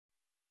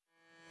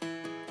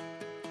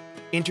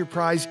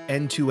Enterprise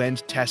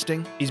end-to-end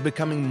testing is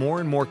becoming more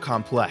and more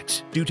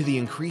complex due to the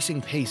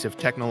increasing pace of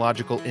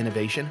technological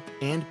innovation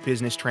and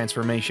business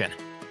transformation.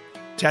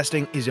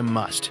 Testing is a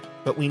must,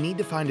 but we need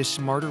to find a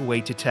smarter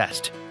way to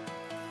test.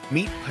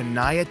 Meet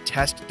Panaya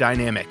Test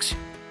Dynamix,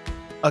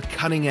 a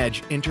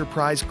cutting-edge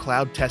enterprise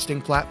cloud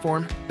testing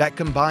platform that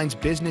combines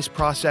business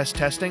process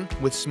testing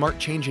with smart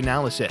change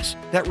analysis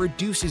that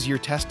reduces your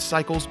test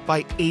cycles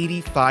by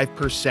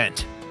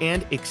 85%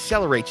 and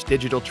accelerates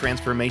digital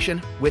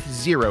transformation with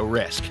zero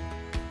risk.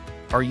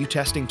 Are you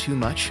testing too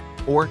much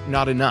or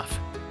not enough?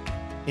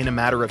 In a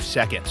matter of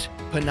seconds,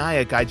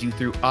 Panaya guides you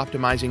through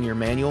optimizing your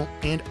manual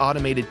and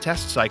automated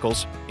test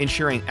cycles,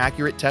 ensuring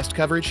accurate test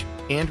coverage,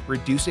 and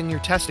reducing your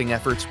testing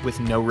efforts with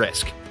no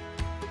risk.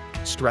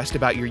 Stressed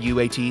about your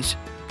UATs?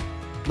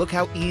 Look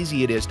how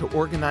easy it is to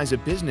organize a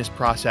business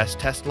process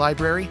test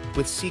library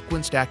with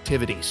sequenced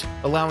activities,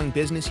 allowing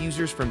business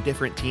users from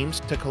different teams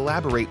to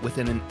collaborate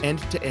within an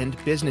end-to-end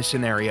business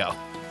scenario.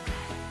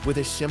 With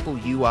a simple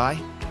UI,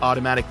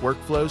 automatic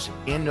workflows,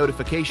 and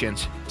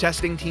notifications,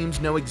 testing teams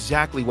know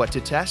exactly what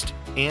to test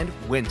and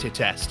when to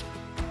test.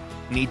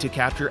 Need to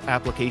capture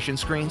application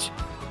screens?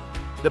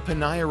 The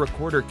Panaya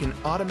Recorder can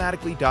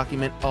automatically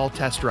document all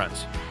test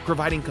runs,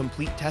 providing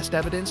complete test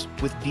evidence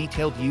with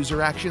detailed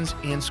user actions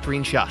and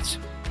screenshots.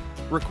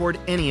 Record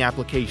any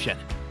application: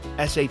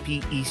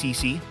 SAP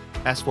ECC,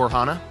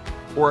 S/4HANA,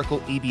 Oracle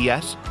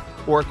EBS,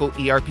 Oracle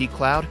ERP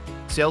Cloud,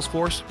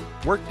 Salesforce,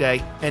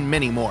 Workday, and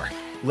many more.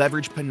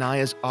 Leverage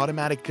Panaya's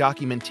automatic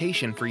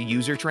documentation for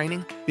user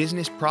training,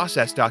 business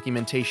process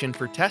documentation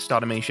for test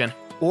automation,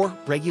 or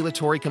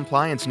regulatory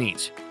compliance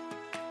needs.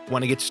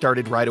 Want to get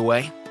started right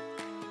away?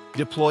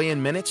 Deploy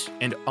in minutes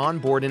and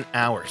onboard in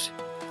hours.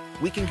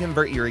 We can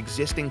convert your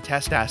existing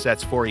test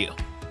assets for you.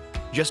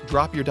 Just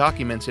drop your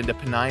documents into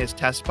Panaya's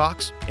test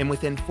box, and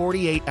within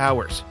 48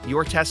 hours,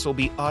 your tests will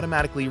be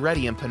automatically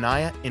ready in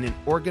Panaya in an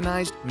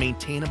organized,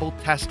 maintainable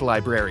test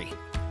library.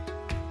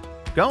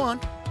 Go on,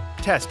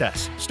 test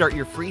us. Start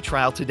your free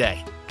trial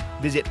today.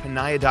 Visit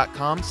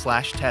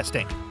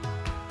panaya.com/testing.